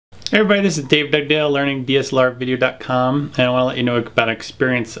Hey everybody, this is Dave Dugdale, learningdslrvideo.com, and I want to let you know about an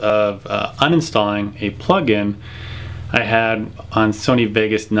experience of uninstalling a plugin I had on Sony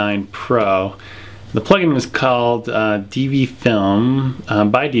Vegas 9 Pro. The plugin was called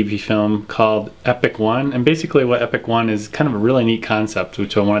DVFilm, by DVFilm, called Epic One, and basically what Epic One is kind of a really neat concept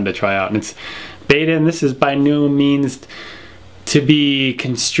which I wanted to try out, and it's beta, and this is by no means to be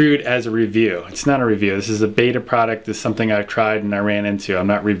construed as a review. It's not a review. This is a beta product. This is something I tried and I ran into. I'm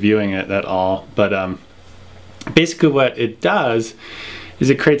not reviewing it at all, but basically what it does is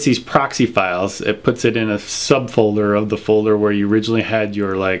it creates these proxy files. It puts it in a subfolder of the folder where you originally had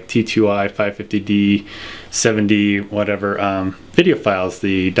your like T2i, 550D, 7D, whatever video files,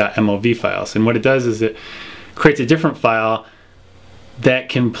 the .mov files. And what it does is it creates a different file that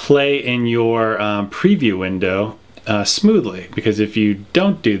can play in your preview window smoothly, because if you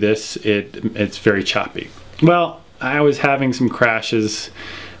don't do this, it's very choppy. Well, I was having some crashes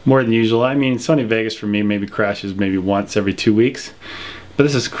more than usual. I mean, Sony Vegas for me maybe crashes maybe once every 2 weeks, but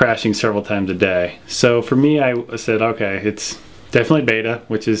this is crashing several times a day. So for me, I said, okay, it's definitely beta,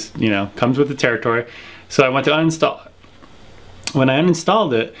 which is, you know, comes with the territory. So I went to uninstall it. When I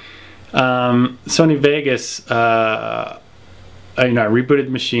uninstalled it, Sony Vegas, I rebooted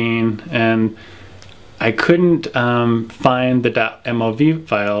the machine and I couldn't find the .mov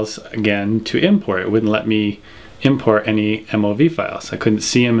files again to import. It wouldn't let me import any MOV files. I couldn't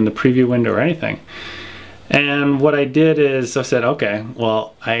see them in the preview window or anything. And what I did is I said, okay,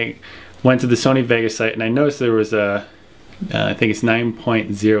 well, I went to the Sony Vegas site and I noticed there was a, I think it's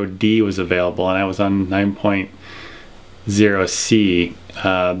 9.0D was available, and I was on 9.0C,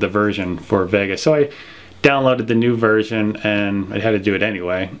 the version for Vegas. So I downloaded the new version and I had to do it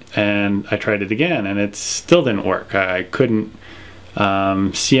anyway, and I tried it again and it still didn't work. I couldn't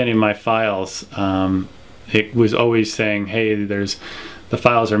see any of my files. It was always saying, hey, the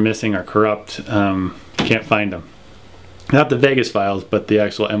files are missing or corrupt, can't find them. Not the Vegas files, but the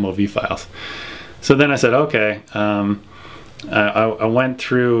actual MOV files. So then I said, okay, I went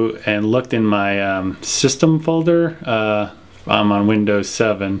through and looked in my system folder. I'm on Windows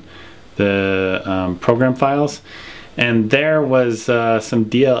 7, the program files, and there was some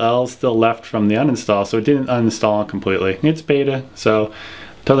DLL still left from the uninstall, so it didn't uninstall completely. It's beta, so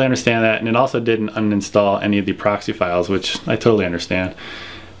totally understand that, and it also didn't uninstall any of the proxy files, which I totally understand.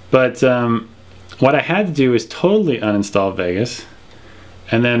 But what I had to do is totally uninstall Vegas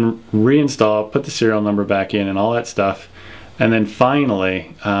and then reinstall, put the serial number back in and all that stuff, and then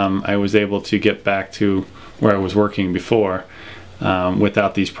finally I was able to get back to where I was working before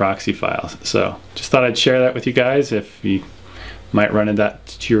without these proxy files. So just thought I'd share that with you guys if you might run into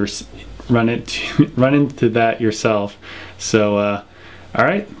that yourself. So all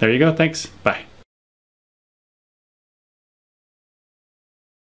right, there you go. Thanks. Bye.